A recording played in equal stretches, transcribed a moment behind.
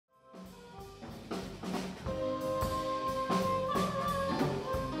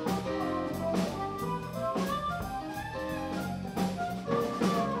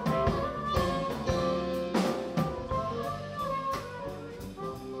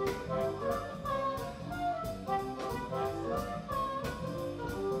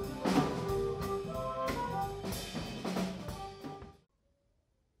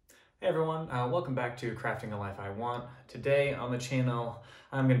everyone, welcome back to Crafting a Life I Want. Today on the channel,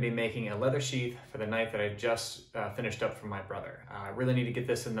 I'm going to be making a leather sheath for the knife that I just finished up for my brother. I really need to get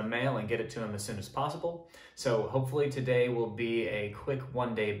this in the mail and get it to him as soon as possible. So hopefully today will be a quick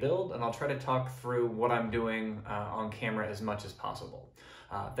one-day build, and I'll try to talk through what I'm doing on camera as much as possible.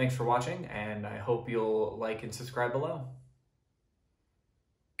 Thanks for watching, and I hope you'll like and subscribe below.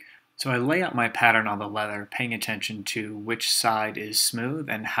 So I lay out my pattern on the leather, paying attention to which side is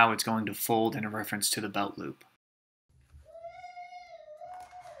smooth and how it's going to fold in reference to the belt loop.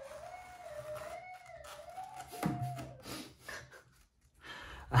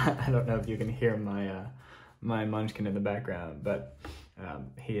 I don't know if you can hear my munchkin in the background, but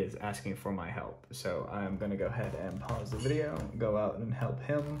he is asking for my help. So I'm gonna go ahead and pause the video, go out and help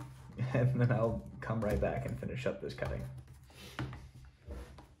him, and then I'll come right back and finish up this cutting.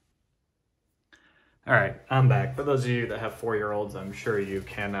 All right, I'm back. For those of you that have 4-year-olds, I'm sure you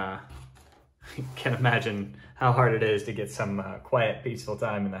can imagine how hard it is to get some quiet, peaceful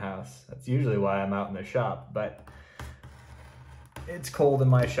time in the house. That's usually why I'm out in the shop, but it's cold in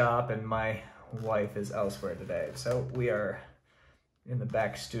my shop and my wife is elsewhere today. So we are in the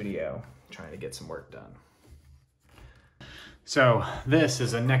back studio trying to get some work done. So this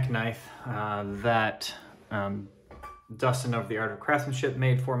is a neck knife that Dustin over the Art of Craftsmanship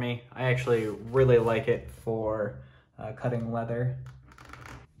made for me. I actually really like it for cutting leather.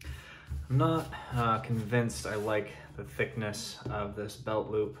 I'm not convinced I like the thickness of this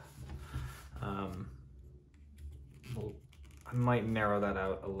belt loop. I might narrow that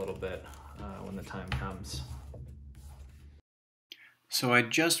out a little bit when the time comes. So I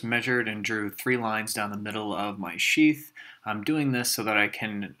just measured and drew 3 lines down the middle of my sheath. I'm doing this so that I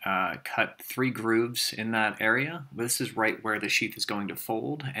can cut 3 grooves in that area. This is right where the sheath is going to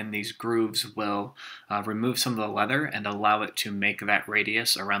fold, and these grooves will remove some of the leather and allow it to make that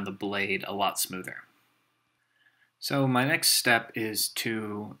radius around the blade a lot smoother. So my next step is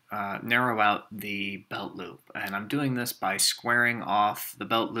to narrow out the belt loop, and I'm doing this by squaring off the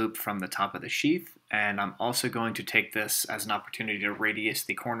belt loop from the top of the sheath, and I'm also going to take this as an opportunity to radius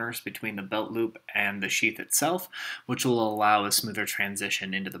the corners between the belt loop and the sheath itself, which will allow a smoother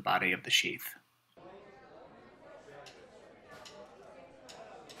transition into the body of the sheath.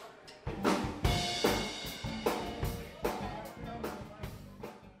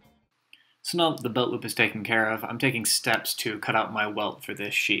 So now that the belt loop is taken care of, I'm taking steps to cut out my welt for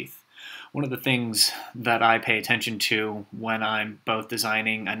this sheath. One of the things that I pay attention to when I'm both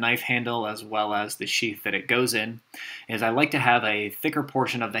designing a knife handle as well as the sheath that it goes in is I like to have a thicker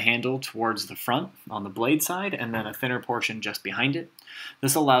portion of the handle towards the front on the blade side and then a thinner portion just behind it.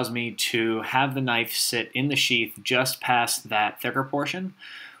 This allows me to have the knife sit in the sheath just past that thicker portion,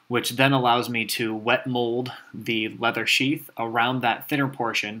 which then allows me to wet mold the leather sheath around that thinner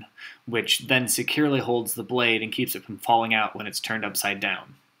portion, which then securely holds the blade and keeps it from falling out when it's turned upside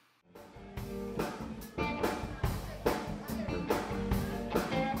down.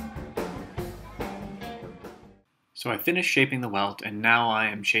 So I finished shaping the welt, and now I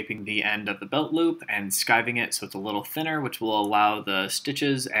am shaping the end of the belt loop and skiving it so it's a little thinner, which will allow the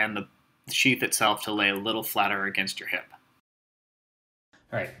stitches and the sheath itself to lay a little flatter against your hip.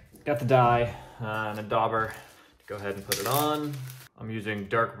 All right, got the dye and a dauber to go ahead and put it on. I'm using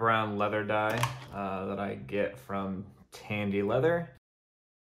dark brown leather dye that I get from Tandy Leather.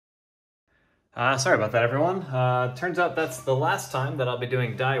 Sorry about that, everyone. Turns out that's the last time that I'll be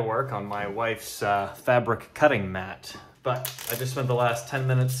doing dye work on my wife's fabric cutting mat. But I just spent the last 10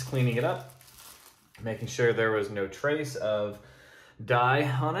 minutes cleaning it up, making sure there was no trace of dye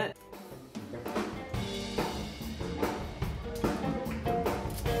on it.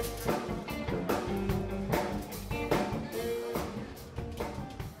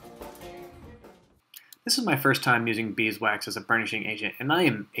 This is my first time using beeswax as a burnishing agent, and I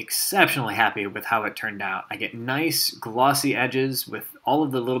am exceptionally happy with how it turned out. I get nice glossy edges with all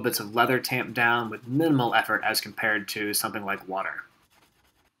of the little bits of leather tamped down with minimal effort as compared to something like water.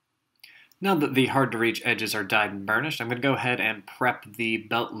 Now that the hard to reach edges are dyed and burnished, I'm going to go ahead and prep the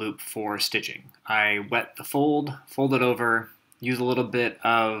belt loop for stitching. I wet the fold it over, use a little bit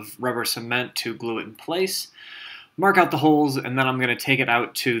of rubber cement to glue it in place, mark out the holes, and then I'm going to take it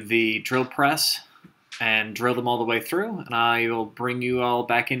out to the drill press and drill them all the way through, and I will bring you all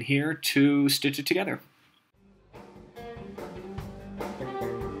back in here to stitch it together.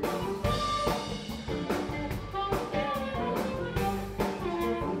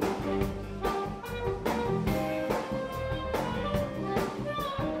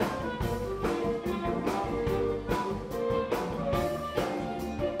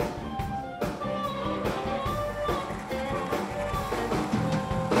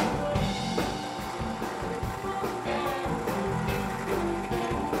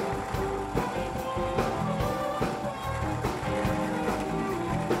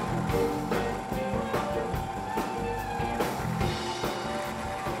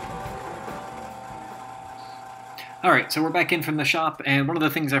 Alright, so we're back in from the shop, and one of the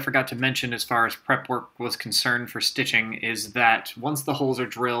things I forgot to mention as far as prep work was concerned for stitching is that once the holes are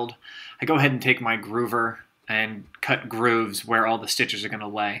drilled, I go ahead and take my groover and cut grooves where all the stitches are going to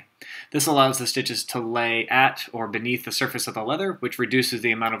lay. This allows the stitches to lay at or beneath the surface of the leather, which reduces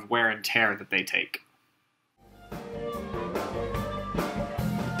the amount of wear and tear that they take.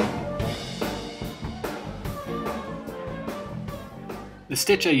 The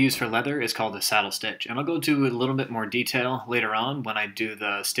stitch I use for leather is called a saddle stitch, and I'll go into a little bit more detail later on when I do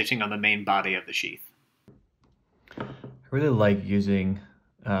the stitching on the main body of the sheath. I really like using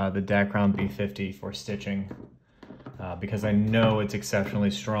the Dacron B50 for stitching because I know it's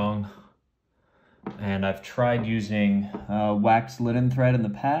exceptionally strong. And I've tried using waxed linen thread in the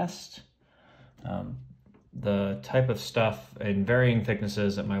past. The type of stuff in varying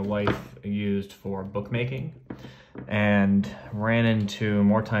thicknesses that my wife used for bookmaking, and ran into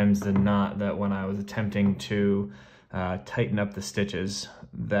more times than not that when I was attempting to tighten up the stitches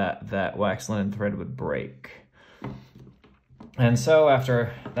that waxed linen thread would break. And so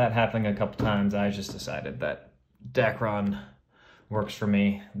after that happening a couple times, I just decided that Dacron works for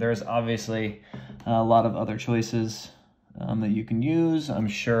me. There's obviously a lot of other choices that you can use. I'm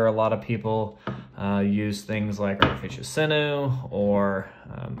sure a lot of people use things like artificial sinew or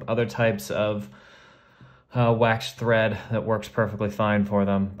other types of waxed thread that works perfectly fine for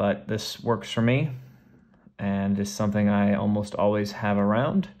them, but this works for me and is something I almost always have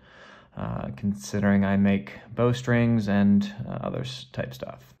around, considering I make bowstrings and other type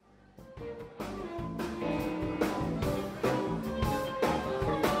stuff.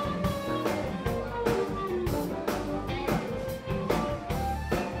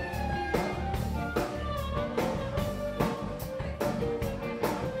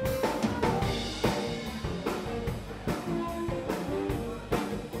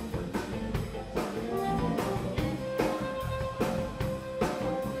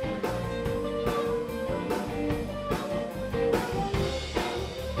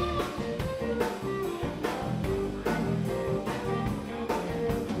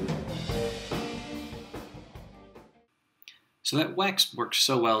 So that wax works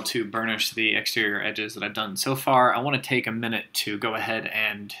so well to burnish the exterior edges that I've done so far. I want to take a minute to go ahead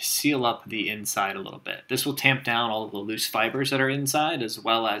and seal up the inside a little bit. This will tamp down all of the loose fibers that are inside, as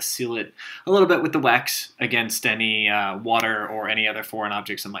well as seal it a little bit with the wax against any water or any other foreign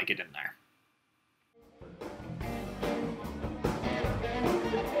objects that might get in there.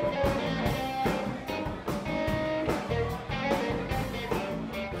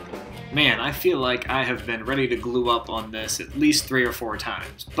 Man, I feel like I have been ready to glue up on this at least 3 or 4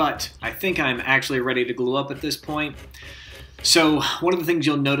 times, but I think I'm actually ready to glue up at this point. So one of the things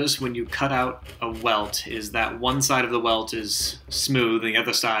you'll notice when you cut out a welt is that one side of the welt is smooth and the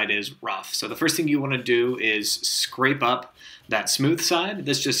other side is rough. So the first thing you want to do is scrape up that smooth side.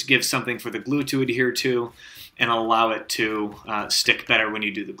 This just gives something for the glue to adhere to and allow it to stick better when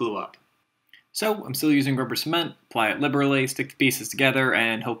you do the glue up. So I'm still using rubber cement, apply it liberally, stick the pieces together,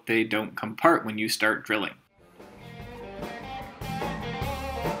 and hope they don't come apart when you start drilling.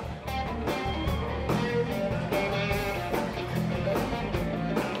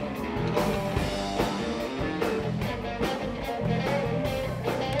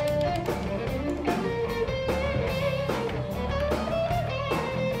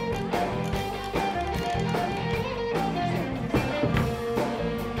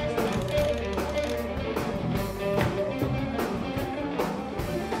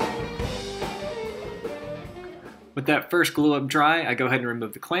 With that first glue up dry, I go ahead and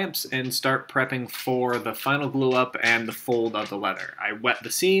remove the clamps and start prepping for the final glue up and the fold of the leather. I wet the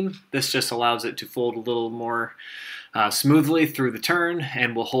seam. This just allows it to fold a little more smoothly through the turn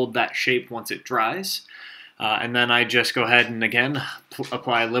and will hold that shape once it dries. And then I just go ahead and again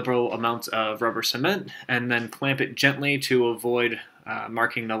apply liberal amounts of rubber cement and then clamp it gently to avoid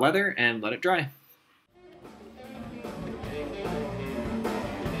marking the leather and let it dry.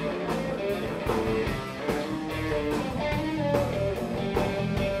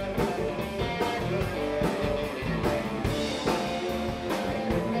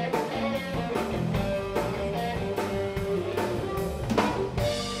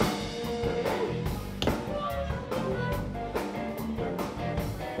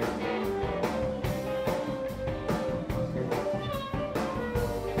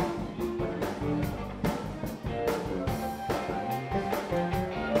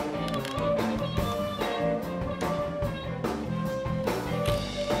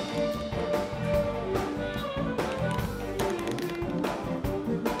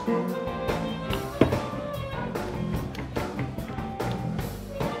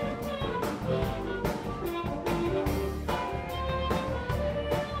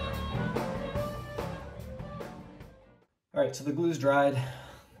 right, so the glue's dried.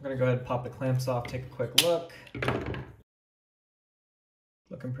 I'm gonna go ahead and pop the clamps off, take a quick look.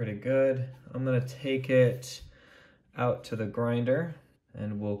 Looking pretty good. I'm gonna take it out to the grinder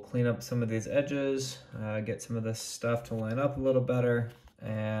and we'll clean up some of these edges, get some of this stuff to line up a little better,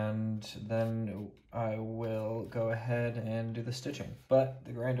 and then I will go ahead and do the stitching. But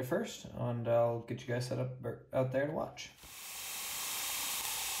the grinder first, and I'll get you guys set up out there to watch.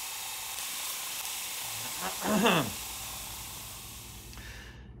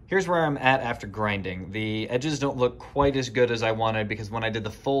 Here's where I'm at after grinding. The edges don't look quite as good as I wanted because when I did the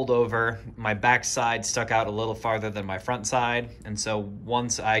fold over, my back side stuck out a little farther than my front side. And so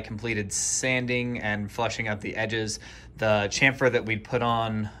once I completed sanding and flushing out the edges, the chamfer that we'd put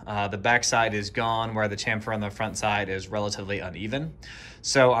on the back side is gone, where the chamfer on the front side is relatively uneven.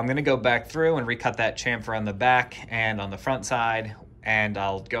 So I'm gonna go back through and recut that chamfer on the back and on the front side, and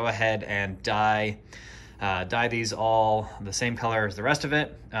I'll go ahead and dye these all the same color as the rest of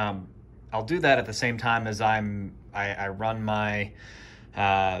it. I'll do that at the same time as I run my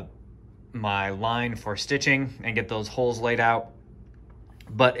my line for stitching and get those holes laid out.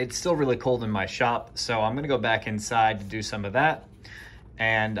 But it's still really cold in my shop, so I'm gonna go back inside to do some of that,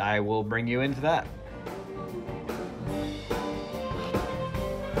 and I will bring you into that.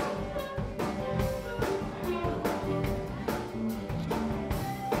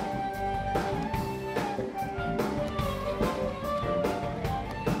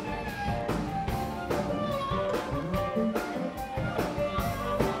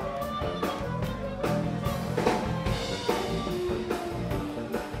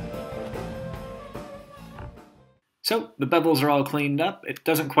 So the bevels are all cleaned up. It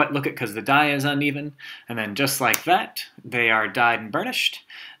doesn't quite look it because the dye is uneven. And then just like that, they are dyed and burnished.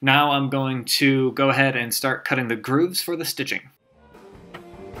 Now I'm going to go ahead and start cutting the grooves for the stitching.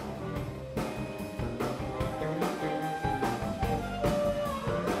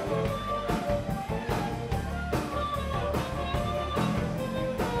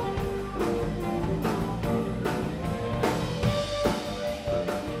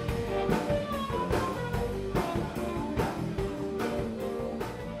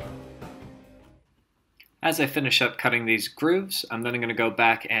 As I finish up cutting these grooves, I'm then going to go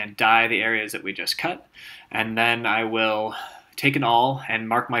back and dye the areas that we just cut, and then I will take an awl and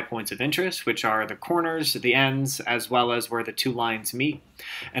mark my points of interest, which are the corners, the ends, as well as where the two lines meet.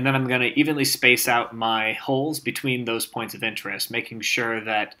 And then I'm going to evenly space out my holes between those points of interest, making sure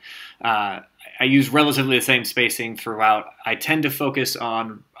that I use relatively the same spacing throughout. I tend to focus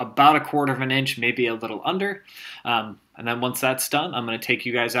on about 1/4 inch, maybe a little under. And then once that's done, I'm going to take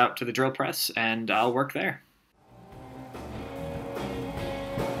you guys out to the drill press and I'll work there.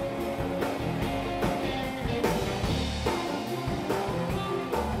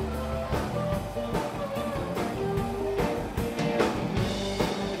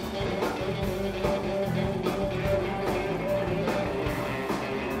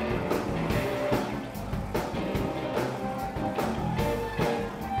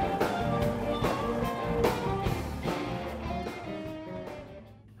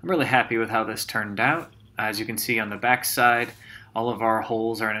 I'm really happy with how this turned out. As you can see on the back side, all of our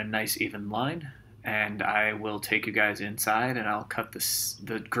holes are in a nice even line, and I will take you guys inside and I'll cut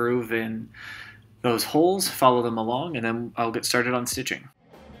the groove in those holes, follow them along, and then I'll get started on stitching.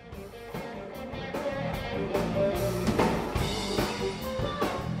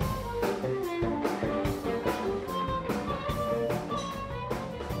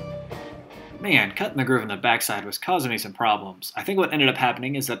 Man, cutting the groove in the backside was causing me some problems. I think what ended up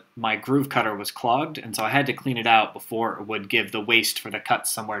happening is that my groove cutter was clogged, and so I had to clean it out before it would give the waste for the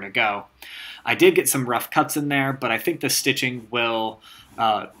cuts somewhere to go. I did get some rough cuts in there, but I think the stitching will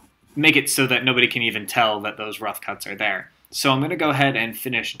make it so that nobody can even tell that those rough cuts are there. So I'm going to go ahead and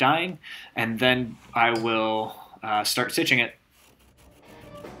finish dyeing, and then I will start stitching it.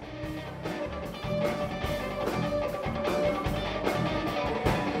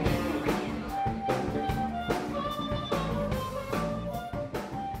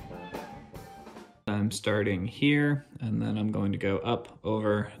 I'm starting here, and then I'm going to go up,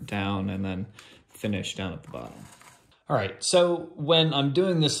 over, down, and then finish down at the bottom. All right, so when I'm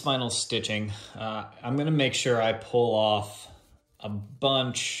doing this final stitching, I'm gonna make sure I pull off a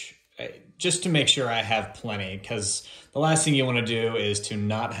bunch, just to make sure I have plenty, because the last thing you wanna do is to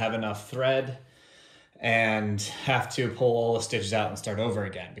not have enough thread and have to pull all the stitches out and start over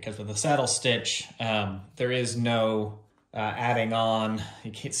again, because with a saddle stitch, there is no adding on.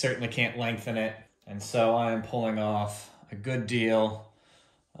 You certainly can't lengthen it. And so I'm pulling off a good deal,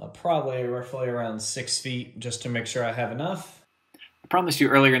 probably roughly around 6 feet, just to make sure I have enough. I promised you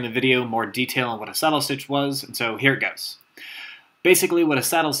earlier in the video more detail on what a saddle stitch was, and so here it goes. Basically what a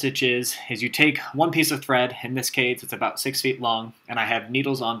saddle stitch is you take one piece of thread, in this case it's about 6 feet long, and I have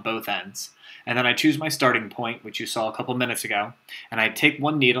needles on both ends. And then I choose my starting point, which you saw a couple minutes ago, and I take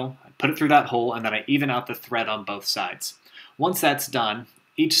one needle, I put it through that hole, and then I even out the thread on both sides. Once that's done,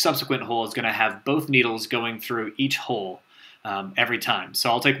 each subsequent hole is going to have both needles going through each hole every time.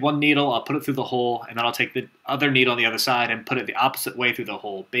 So I'll take one needle, I'll put it through the hole, and then I'll take the other needle on the other side and put it the opposite way through the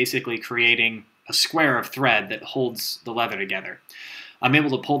hole, basically creating a square of thread that holds the leather together. I'm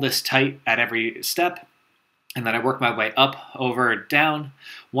able to pull this tight at every step, and then I work my way up, over, down.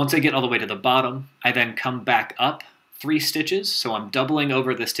 Once I get all the way to the bottom, I then come back up 3 stitches, so I'm doubling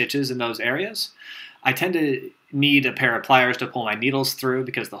over the stitches in those areas. I tend to need a pair of pliers to pull my needles through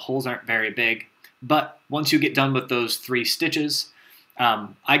because the holes aren't very big, but once you get done with those 3 stitches,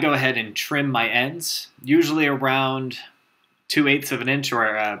 I go ahead and trim my ends, usually around 2/8 of an inch or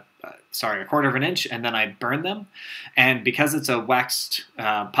a 1/4 of an inch, and then I burn them. And because it's a waxed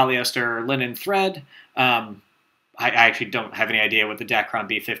polyester linen thread, I actually don't have any idea what the Dacron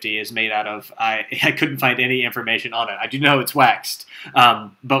B50 is made out of. I couldn't find any information on it. I do know it's waxed.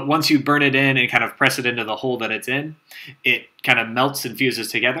 But once you burn it in and kind of press it into the hole that it's in, it kind of melts and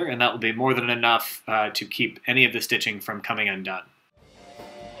fuses together, and that will be more than enough to keep any of the stitching from coming undone.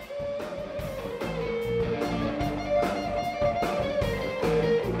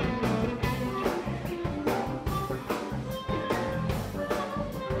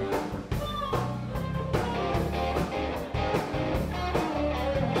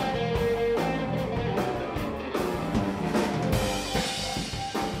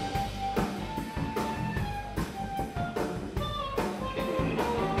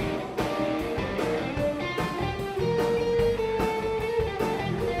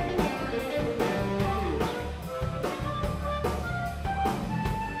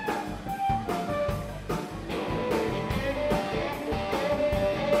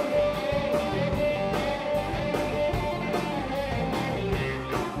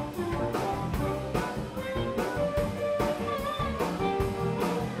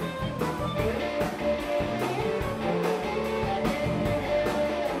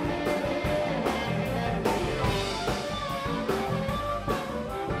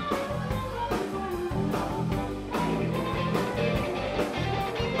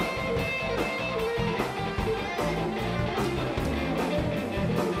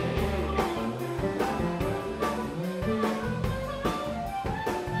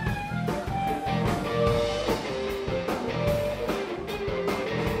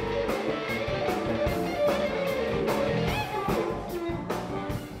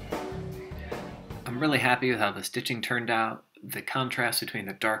 Really happy with how the stitching turned out. The contrast between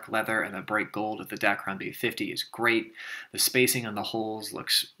the dark leather and the bright gold of the Dacron B50 is great. The spacing on the holes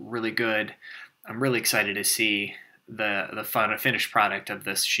looks really good. I'm really excited to see the final finished product of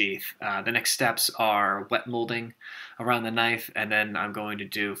this sheath. The next steps are wet molding around the knife, and then I'm going to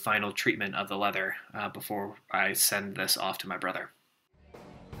do final treatment of the leather before I send this off to my brother.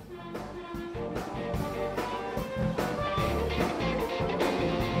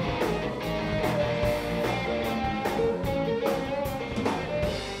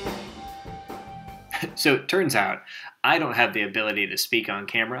 So it turns out I don't have the ability to speak on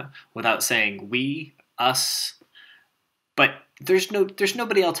camera without saying we, us, but there's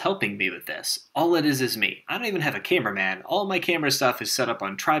nobody else helping me with this. All it is me. I don't even have a cameraman. All my camera stuff is set up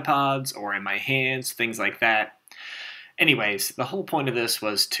on tripods or in my hands, things like that. Anyways, the whole point of this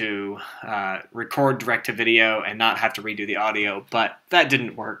was to record direct to video and not have to redo the audio, but that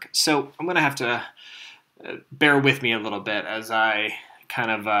didn't work. So I'm going to have to bear with me a little bit as I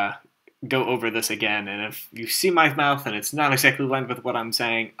kind of go over this again, and if you see my mouth and it's not exactly aligned with what I'm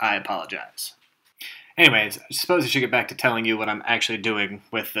saying, I apologize. Anyways, I suppose I should get back to telling you what I'm actually doing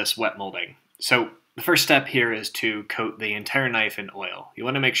with this wet molding. So the first step here is to coat the entire knife in oil. You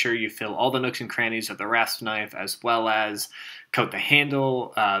want to make sure you fill all the nooks and crannies of the rasp knife, as well as coat the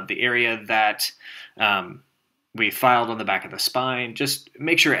handle, the area that we filed on the back of the spine. Just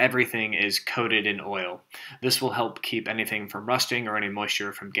make sure everything is coated in oil. This will help keep anything from rusting or any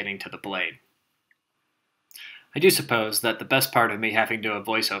moisture from getting to the blade. I do suppose that the best part of me having to do a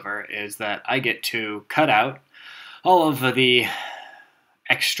voiceover is that I get to cut out all of the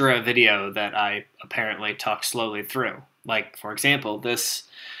extra video that I apparently talk slowly through. Like, for example, this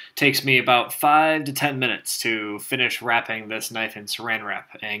takes me about 5 to 10 minutes to finish wrapping this knife in saran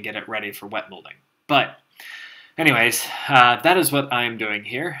wrap and get it ready for wet molding. But Anyways, that is what I'm doing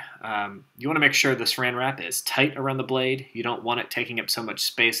here. You want to make sure the saran wrap is tight around the blade. You don't want it taking up so much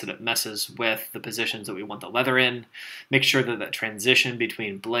space that it messes with the positions that we want the leather in. Make sure that the transition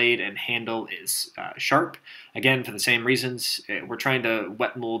between blade and handle is sharp. Again, for the same reasons, we're trying to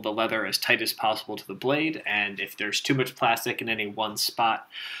wet mold the leather as tight as possible to the blade, and if there's too much plastic in any one spot,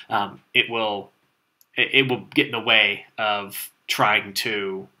 it will get in the way of trying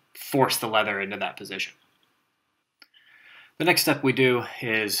to force the leather into that position. The next step we do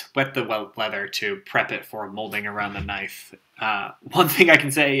is wet the leather to prep it for molding around the knife. One thing I can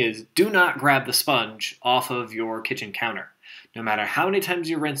say is do not grab the sponge off of your kitchen counter. No matter how many times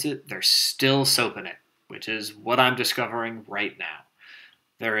you rinse it, there's still soap in it, which is what I'm discovering right now.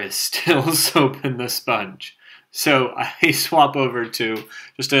 There is still soap in the sponge. So I swap over to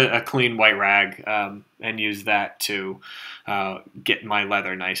just a clean white rag and use that to get my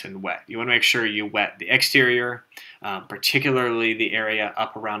leather nice and wet. You want to make sure you wet the exterior, particularly the area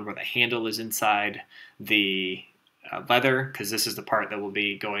up around where the handle is inside the leather, because this is the part that will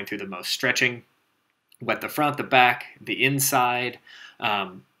be going through the most stretching. Wet the front, the back, the inside.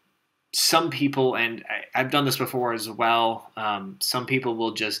 Some people, and I've done this before as well, some people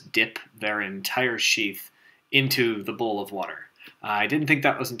will just dip their entire sheath into the bowl of water. I didn't think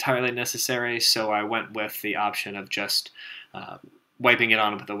that was entirely necessary, so I went with the option of just wiping it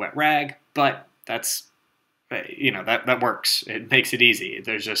on with a wet rag, but that's, that works. It makes it easy.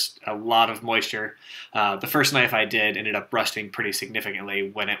 There's just a lot of moisture. The first knife I did ended up rusting pretty significantly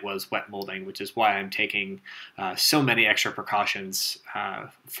when it was wet molding, which is why I'm taking so many extra precautions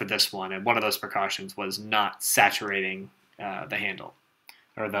for this one, and one of those precautions was not saturating the handle,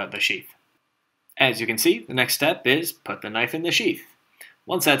 or the sheath. As you can see, the next step is put the knife in the sheath.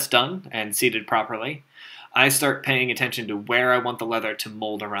 Once that's done and seated properly, I start paying attention to where I want the leather to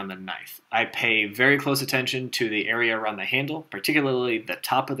mold around the knife. I pay very close attention to the area around the handle, particularly the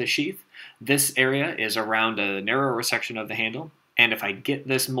top of the sheath. This area is around a narrower section of the handle, and if I get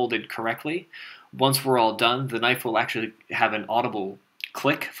this molded correctly, once we're all done, the knife will actually have an audible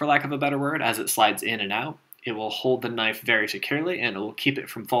click, for lack of a better word, as it slides in and out. It will hold the knife very securely, and it will keep it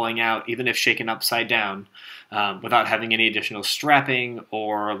from falling out, even if shaken upside down, without having any additional strapping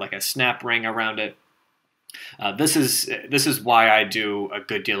or like a snap ring around it. This is why I do a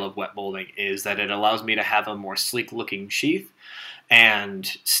good deal of wet molding, is that it allows me to have a more sleek-looking sheath and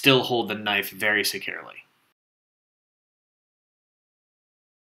still hold the knife very securely.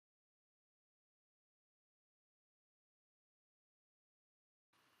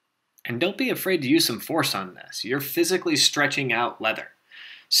 And don't be afraid to use some force on this. You're physically stretching out leather.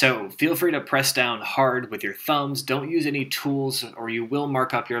 So feel free to press down hard with your thumbs. Don't use any tools or you will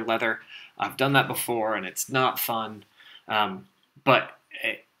mark up your leather. I've done that before and it's not fun. But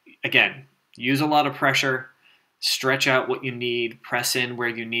again, use a lot of pressure, stretch out what you need, press in where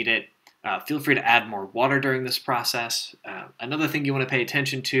you need it. Feel free to add more water during this process. Another thing you want to pay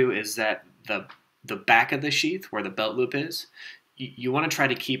attention to is that the back of the sheath, where the belt loop is, you want to try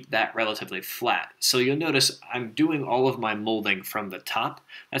to keep that relatively flat. So you'll notice I'm doing all of my molding from the top.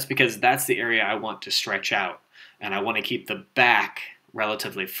 That's because that's the area I want to stretch out, and I want to keep the back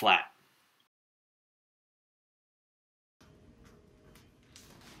relatively flat.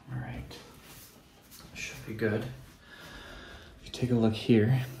 All right, should be good. If you take a look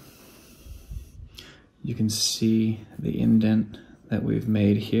here, you can see the indent that we've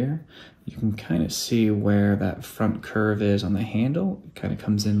made here. You can kind of see where that front curve is on the handle. It kind of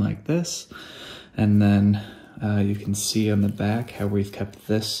comes in like this. And then you can see on the back how we've kept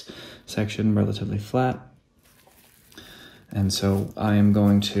this section relatively flat. And so I am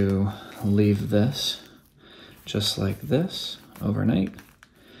going to leave this just like this overnight.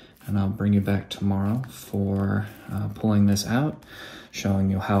 And I'll bring you back tomorrow for pulling this out, showing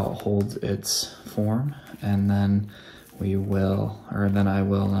you how it holds its form. And then I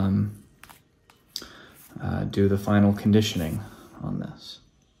will do the final conditioning on this.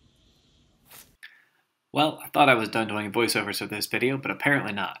 Well, I thought I was done doing voiceovers of this video, but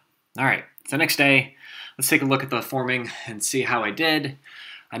apparently not. Alright, it's the next day. Let's take a look at the forming and see how I did.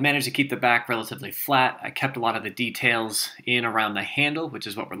 I managed to keep the back relatively flat. I kept a lot of the details in around the handle, which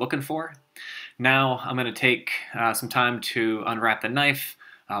is what we're looking for. Now I'm going to take some time to unwrap the knife,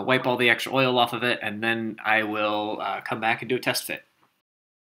 wipe all the extra oil off of it, and then I will come back and do a test fit.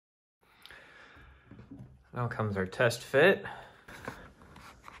 Now comes our test fit.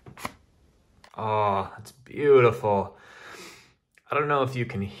 Oh, that's beautiful. I don't know if you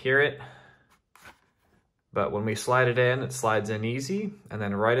can hear it, but when we slide it slides in easy. And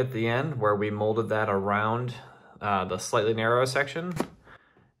then right at the end where we molded that around the slightly narrow section,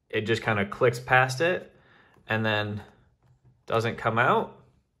 it just kind of clicks past it. and then doesn't come out.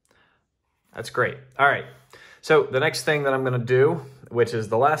 That's great. All right. So the next thing that I'm going to do, which is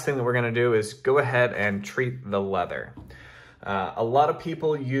the last thing that we're going to do, is go ahead and treat the leather. A lot of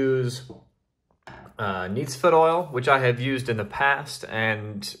people use neat's foot oil, which I have used in the past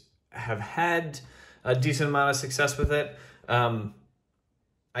and have had a decent amount of success with it.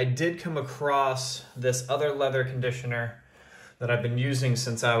 I did come across this other leather conditioner that I've been using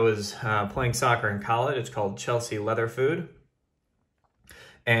since I was playing soccer in college. It's called Chelsea Leather Food.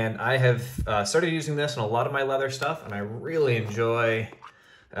 And I have started using this in a lot of my leather stuff, and I really enjoy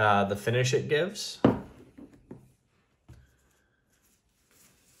the finish it gives. One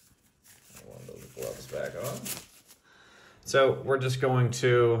of those gloves back on. So we're just going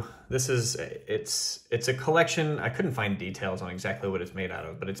to, it's a collection. I couldn't find details on exactly what it's made out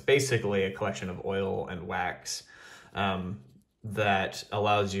of, but it's basically a collection of oil and wax that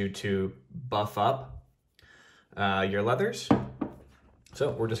allows you to buff up your leathers.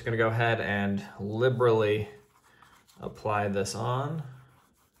 So we're just going to go ahead and liberally apply this on.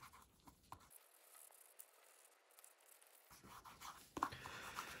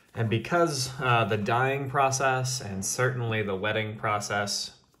 And because the dyeing process and certainly the wetting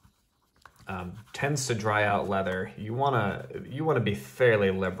process tends to dry out leather, you want to be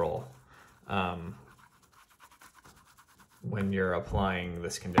fairly liberal when you're applying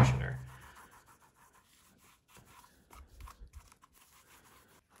this conditioner.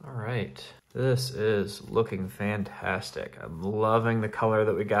 All right, this is looking fantastic. I'm loving the color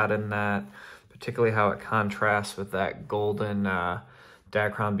that we got in that, particularly how it contrasts with that golden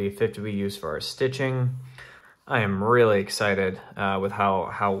Dacron B50 we used for our stitching. I am really excited with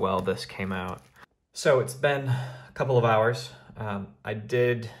how well this came out. So it's been a couple of hours. I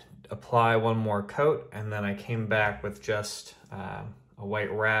did apply one more coat, and then I came back with just a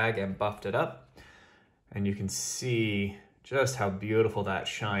white rag and buffed it up. And you can see just how beautiful that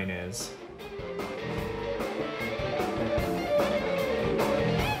shine is.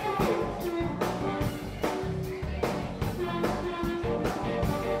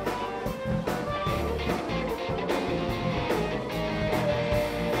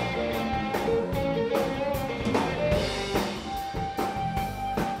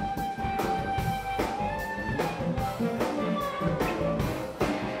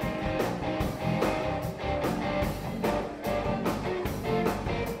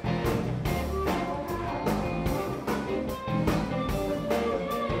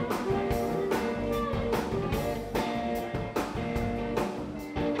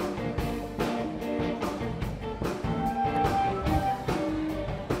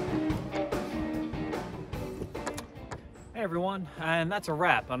 Hey everyone, and that's a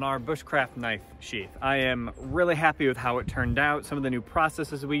wrap on our bushcraft knife sheath. I am really happy with how it turned out. Some of the new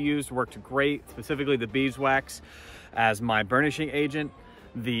processes we used worked great, specifically the beeswax as my burnishing agent.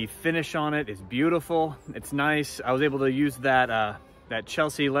 The finish on it is beautiful. It's nice. I was able to use that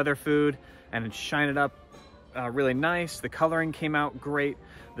Chelsea Leather Food and shine it up really nice. The coloring came out great.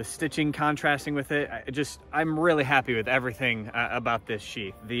 The stitching contrasting with it, I'm really happy with everything about this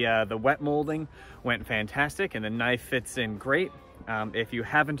sheath. The wet molding went fantastic, and the knife fits in great. If you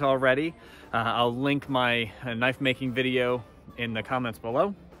haven't already, I'll link my knife making video in the comments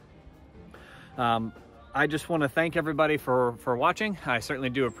below. I just want to thank everybody for watching. I certainly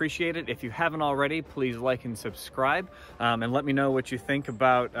do appreciate it. If you haven't already, please like and subscribe, and let me know what you think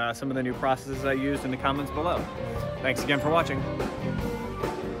about some of the new processes I used in the comments below. Thanks again for watching.